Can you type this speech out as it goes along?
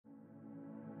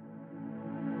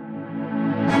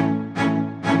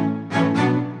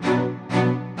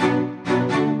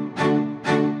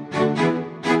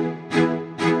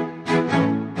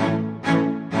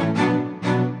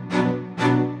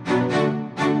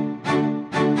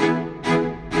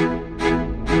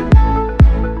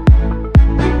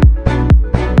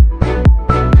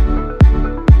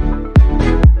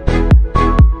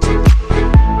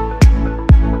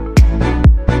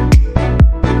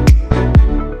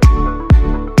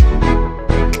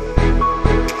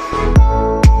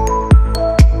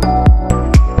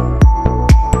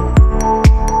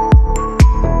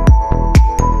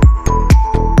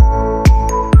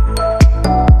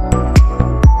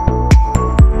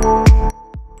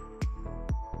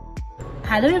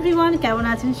Hello everyone, কেমন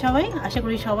আছেন সবাই? আশা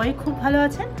করি সবাই খুব ভালো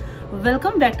আছেন।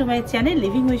 Welcome back to my channel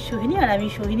living with Sohini. আর আমি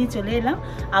সোহিনী চলে এলাম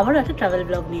আবারও একটা ট্রাভেল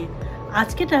ব্লগ নিয়ে।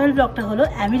 আজকে ট্রাভেল ব্লগটা হলো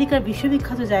আমেরিকার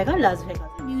বিশ্ববিখ্যাত জায়গা লাস ভেগাস।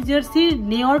 নিউ জার্সির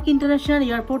নিউ ইয়র্ক ইন্টারন্যাশনাল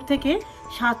এয়ারপোর্ট থেকে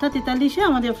 7:43-এ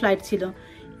আমাদের ফ্লাইট ছিল।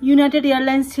 ইউনাইটেড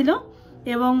এয়ারলাইন্স ছিল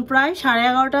এবং প্রায়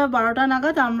 11:30-12টা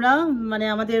নাগাদ আমরা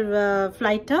আমাদের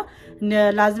ফ্লাইটটা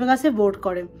লাস ভেগাসে বোর্ড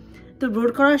করে। তো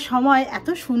বোর্ড করার সময় এত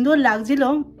সুন্দর লাগছিল।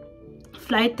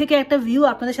 ফ্লাইট থেকে একটা ভিউ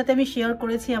আপনাদের সাথে আমি শেয়ার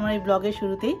করেছি আমার এই ব্লগের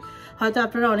শুরুতেই, হয়তো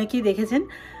আপনারা অনেকেই দেখেছেন।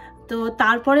 তো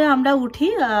তারপরে আমরা উঠি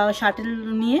শাটেল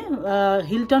নিয়ে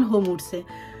হিলটন হোমউডসে।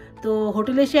 তো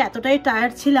হোটেলে এসে এতটাই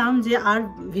টায়ার্ড ছিলাম যে আর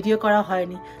ভিডিও করা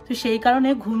হয়নি। তো সেই কারণে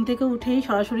ঘুম থেকে উঠেই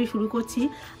সরাসরি শুরু করছি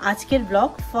আজকের blog,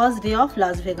 first day of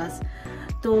Las Vegas.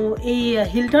 তো এই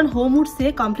হিলটন হোমউডসে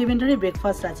কমপ্লিমেন্টারি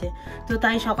ব্রেকফাস্ট আছে। তো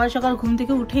তাই সকাল সকাল ঘুম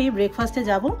থেকে উঠেই ব্রেকফাস্টে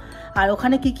যাব। আর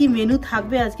ওখানে কি কি মেনু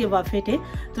থাকবে আজকে বাফেটে,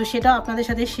 তো সেটা আপনাদের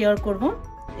সাথে শেয়ার করব।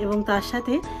 এবং তার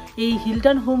সাথে এই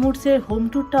হিলটন হোমউডসের হোম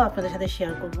ট্যুরটাও আপনাদের সাথে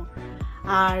শেয়ার করব।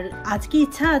 আর আজকে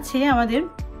ইচ্ছা আছে আমাদের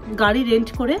গাড়ি রেন্ট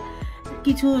করে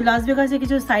কিছু লাস ভেগাসে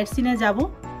কিছু সাইট সিনে যাব।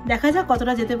 দেখা যাক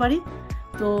কতটা যেতে পারি।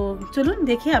 তো চলুন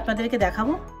দেখে আপনাদেরকে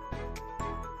দেখাবো।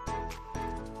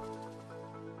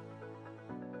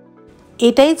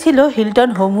 এটাই ছিল হিলটন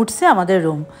হোমউডসে আমাদের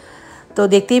রুম। তো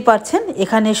দেখতেই পাচ্ছেন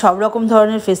এখানে সব রকম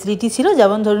ধরনের ফেসিলিটি ছিল,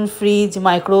 যেমন ধরুন fridge,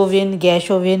 micro oven, gas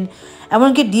oven,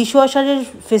 এমনকি ডিশ ওয়াশারের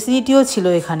ফেসিলিটিও ছিল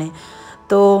এখানে।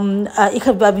 তো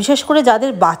বিশেষ করে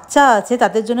যাদের বাচ্চা আছে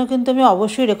তাদের জন্য কিন্তু আমি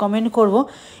অবশ্যই রেকমেন্ড করব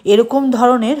এরকম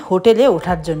ধরনের হোটেলে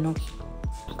ওঠার জন্য,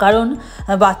 কারণ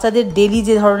বাচ্চাদের ডেলি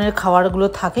যে ধরনের খাবারগুলো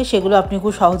থাকে সেগুলো আপনি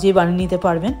খুব সহজেই বানিয়ে নিতে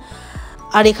পারবেন।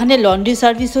 আর এখানে লন্ড্রি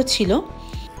সার্ভিসও ছিল,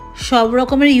 সব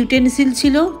রকমের ইউটেন্সিল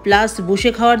ছিল, প্লাস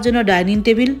বসে খাওয়ার জন্য ডাইনিং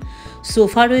টেবিল,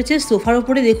 সোফা রয়েছে। সোফার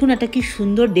ওপরে দেখুন একটা কি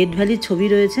সুন্দর ডেড ভ্যালির ছবি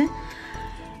রয়েছে।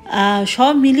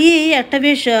 সব মিলিয়েই একটা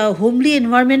বেশ হোমলি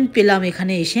এনভায়রনমেন্ট পেলাম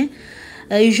এখানে এসে।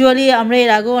 ইউজুয়ালি আমরা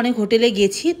এর আগেও অনেক হোটেলে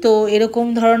গেছি, তো এরকম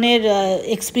ধরনের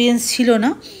এক্সপিরিয়েন্স ছিল না।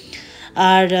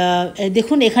 আর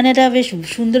দেখুন এখানে একটা বেশ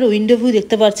সুন্দর উইন্ডো ভিউ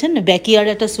দেখতে পাচ্ছেন,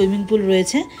 ব্যাকইয়ার্ডে একটা সুইমিং পুল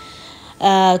রয়েছে।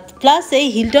 প্লাস এই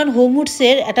হিলটন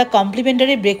হোমউডসের একটা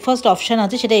কমপ্লিমেন্টারি ব্রেকফাস্ট অপশান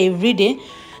আছে, সেটা এভরিডে।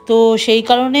 তো সেই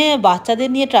কারণে বাচ্চাদের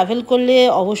নিয়ে ট্রাভেল করলে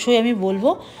অবশ্যই আমি বলবো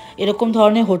এরকম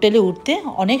ধরনের হোটেলে উঠতে,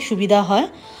 অনেক সুবিধা হয়।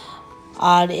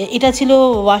 আর এটা ছিল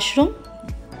ওয়াশরুম,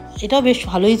 এটাও বেশ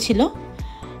ভালোই ছিল।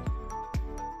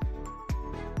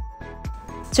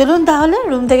 চলুন তাহলে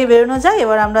রুম থেকে বেরোনো যায়।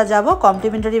 এবার আমরা যাব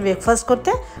কমপ্লিমেন্টারি ব্রেকফাস্ট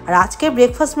করতে। আর আজকে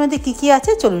ব্রেকফাস্ট মধ্যে কী কী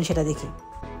আছে চলুন সেটা দেখি।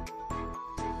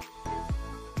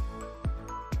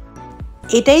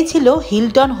 এটাই ছিল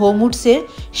হিলটন হোমউডসের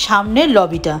সামনের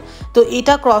লবিটা। তো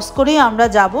এটা ক্রস করেই আমরা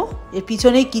যাব, এর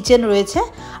পিছনেই কিচেন রয়েছে,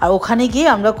 আর ওখানে গিয়ে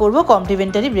আমরা করব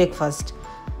কমপ্লিমেন্টারি ব্রেকফাস্ট।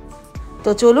 তো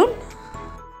চলুন।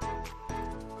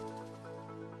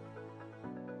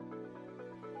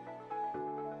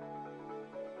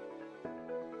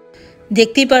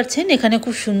 দেখতেই পাচ্ছেন এখানে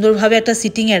খুব সুন্দরভাবে একটা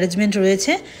সিটিং অ্যারেঞ্জমেন্ট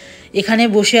রয়েছে, এখানে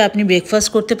বসে আপনি ব্রেকফাস্ট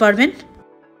করতে পারবেন।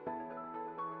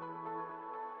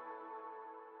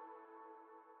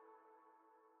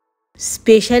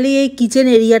 স্পেশালি এই কিচেন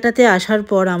এরিয়াটাতে আসার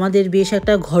পর আমাদের বেশ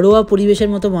একটা ঘরোয়া পরিবেশের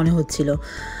মতো মনে হচ্ছিল,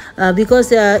 বিকজ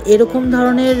এরকম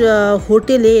ধরনের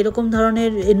হোটেলে এরকম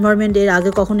ধরনের এনভায়রনমেন্ট এর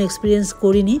আগে কখনো এক্সপিরিয়েন্স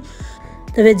করিনি।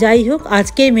 তবে যাই হোক,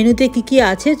 আজকে মেনুতে কী কী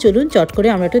আছে চলুন চট করে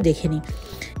আমরা একটু দেখে নিই।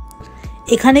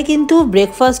 এখানে কিন্তু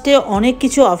ব্রেকফাস্টে অনেক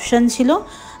কিছু অপশান ছিল,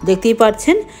 দেখতেই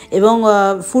পাচ্ছেন, এবং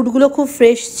ফুডগুলো খুব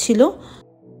ফ্রেশ ছিল।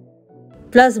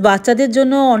 প্লাস বাচ্চাদের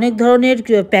জন্য অনেক ধরনের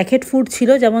প্যাকেট ফুড ছিল,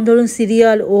 যেমন ধরুন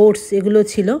সিরিয়াল, ওটস, এগুলো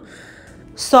ছিল।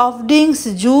 সফট ড্রিঙ্কস,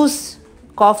 জুস,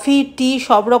 কফি, টি,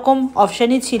 সব রকম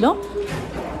অপশানই ছিল।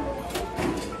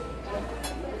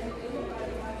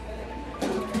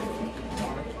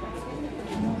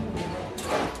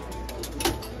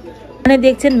 এখানে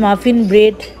দেখছেন মাফিন,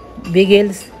 ব্রেড,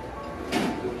 বেগেলস।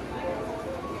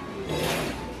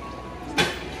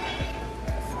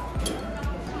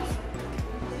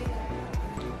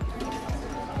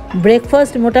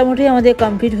 ব্রেকফাস্ট মোটামুটি আমাদের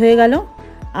কমপ্লিট হয়ে গেল।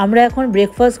 আমরা এখন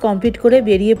ব্রেকফাস্ট কমপ্লিট করে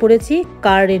বেরিয়ে পড়েছি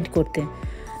কার রেন্ট করতে।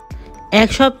 এক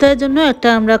সপ্তাহের জন্য একটা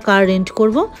আমরা কার রেন্ট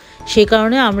করব, সেই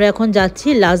কারণে আমরা এখন যাচ্ছি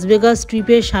লাস ভেগাস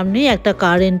স্ট্রিপের সামনেই একটা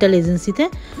কার রেন্টাল এজেন্সিতে।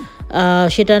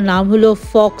 সেটার নাম হলো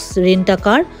ফক্স রেন্টা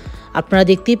কার। আপনারা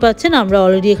দেখতেই পাচ্ছেন আমরা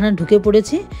অলরেডি এখানে ঢুকে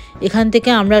পড়েছি। এখান থেকে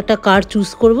আমরা একটা কার চুজ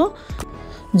করব।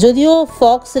 যদিও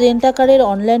ফক্স রেন্টা কারের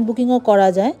অনলাইন বুকিংও করা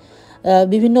যায়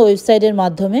বিভিন্ন ওয়েবসাইটের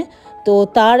মাধ্যমে, তো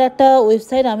তার একটা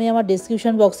ওয়েবসাইট আমি আমার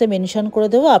ডেসক্রিপশন বক্সে মেনশন করে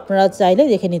দেবো, আপনারা চাইলে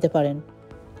দেখে নিতে পারেন।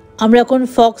 আমরা এখন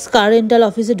ফক্স কার রেন্টাল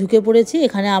অফিসে ঢুকে পড়েছি।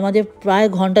 এখানে আমাদের প্রায়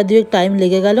ঘন্টা দুয়েক টাইম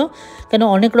লেগে গেল, কেন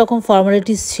অনেক রকম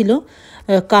ফর্মালিটিস ছিল।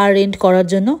 কার রেন্ট করার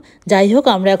জন্য। যাই হোক,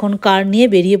 আমরা এখন কার নিয়ে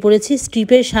বেরিয়ে পড়েছি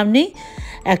স্ট্রিপের সামনেই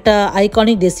একটা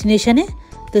আইকনিক ডেস্টিনেশনে।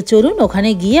 তো চলুন ওখানে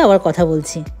গিয়ে আবার কথা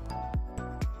বলছি।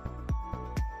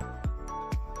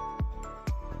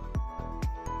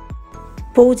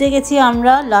 পৌঁছে গেছি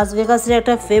আমরা লাস ভেগাসের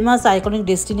একটা ফেমাস আইকনিক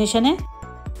ডেস্টিনেশনে।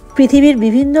 পৃথিবীর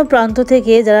বিভিন্ন প্রান্ত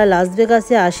থেকে যারা লাস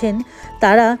ভেগাসে আসেন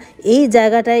তারা এই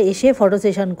জায়গাটায় এসে ফটো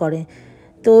সেশন করে।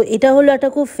 তো এটা হলো একটা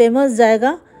খুব ফেমাস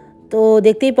জায়গা। তো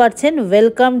দেখতেই পাচ্ছেন,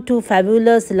 welcome to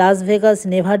fabulous Las Vegas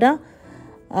Nevada.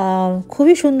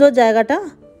 খুবই সুন্দর জায়গাটা।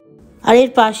 আর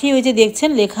এর পাশেই ওই যে দেখছেন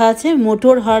লেখা আছে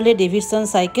মোটর হার্লে ডেভিডসন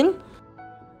সাইকেল।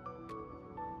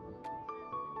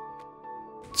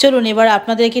 চলুন এবার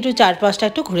আপনাদেরকে একটু চারপাশটা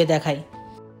একটু ঘুরে দেখাই।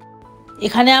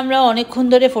 এখানে আমরা অনেকক্ষণ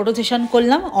ধরে ফটো সেশন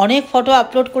করলাম, অনেক ফটো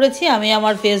আপলোড করেছি আমি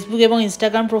আমার ফেসবুক এবং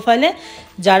ইনস্টাগ্রাম প্রোফাইলে।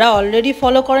 যারা অলরেডি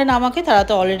ফলো করেন আমাকে তারা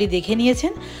তো অলরেডি দেখে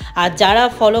নিয়েছেন, আর যারা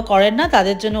ফলো করেন না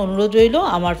তাদের জন্য অনুরোধ রইল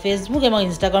আমার ফেসবুক এবং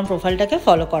ইনস্টাগ্রাম প্রোফাইলটাকে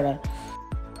ফলো করার।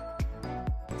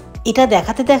 এটা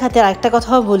দেখাতে দেখাতে আরেকটা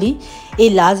কথাও বলি, এই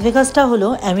লাস ভেগাসটা হলো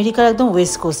আমেরিকার একদম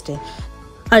ওয়েস্ট কোস্টে,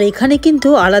 আর এখানে কিন্তু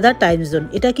আলাদা টাইম জোন।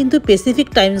 এটা কিন্তু প্যাসিফিক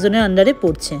টাইম জোনের আন্ডারে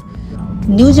পড়ছে।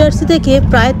 নিউ জার্সি থেকে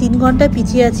প্রায় 3 ঘন্টা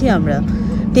পিছিয়ে আছি আমরা।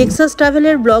 টেক্সাস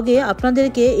ট্রাভেলের ব্লগে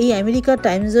আপনাদেরকে এই আমেরিকার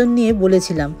টাইম জোন নিয়ে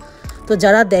বলেছিলাম। তো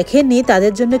যারা দেখেননি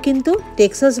তাদের জন্য কিন্তু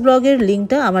টেক্সাস ব্লগের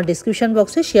লিঙ্কটা আমার ডেসক্রিপশন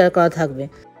বক্সে শেয়ার করা থাকবে।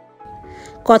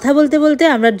 কথা বলতে বলতে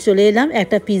আমরা চলে এলাম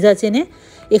একটা পিৎজা চেনে।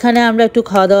 এখানে আমরা একটু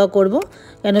খাওয়া দাওয়া করব,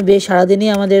 কেন বেশ সারাদিনই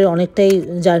আমাদের অনেকটাই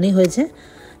জার্নি হয়েছে,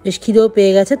 বেশ খিদেও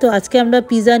পেয়ে গেছে। তো আজকে আমরা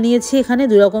পিৎজা নিয়েছি, এখানে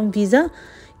 2 রকম পিৎজা।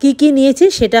 কি নিয়েছি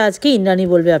সেটা আজকে ইন্দ্রাণী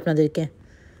বলবে আপনাদেরকে।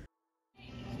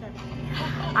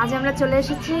 আজ আমরা চলে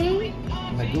এসেছি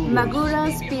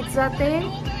মাগুরাস পিৎজাতে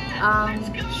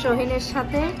সোহিনীর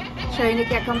সাথে,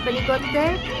 সোহিনীকে অ্যাকম্পানি করতে।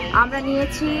 আমরা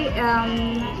নিয়েছি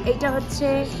এটা হচ্ছে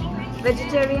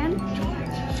ভেজিটেরিয়ান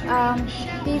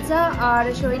পিৎজা, আর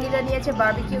সোহিনীরা নিয়েছে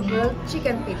barbecue grilled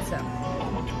chicken pizza.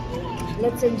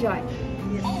 Let's enjoy.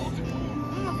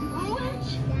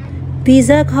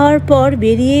 Pizza খাওয়ার পর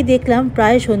বেরিয়েই দেখলাম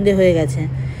প্রায় সন্ধে হয়ে গেছে,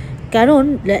 কারণ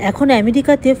এখন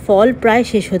আমেরিকাতে ফল প্রায়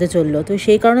শেষ হতে চললো। তো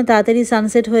সেই কারণে তাড়াতাড়ি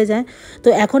সানসেট হয়ে যায়। তো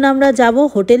এখন আমরা যাব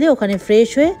হোটেলে, ওখানে ফ্রেশ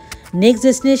হয়ে নেক্সট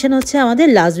ডেস্টিনেশন হচ্ছে আমাদের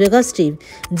লাস ভেগাস ট্রিপ,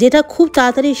 যেটা খুব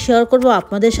তাড়াতাড়ি শেয়ার করব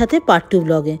আপনাদের সাথে পার্ট 2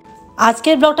 ব্লগে।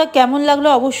 আজকের ব্লগটা কেমন লাগলো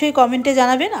অবশ্যই কমেন্টে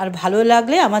জানাবেন, আর ভালো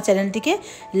লাগলে আমার চ্যানেলটিকে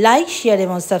লাইক, শেয়ার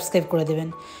এবং সাবস্ক্রাইব করে দেবেন।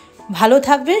 ভালো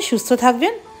থাকবেন, সুস্থ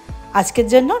থাকবেন। আজকের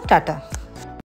জন্য টাটা।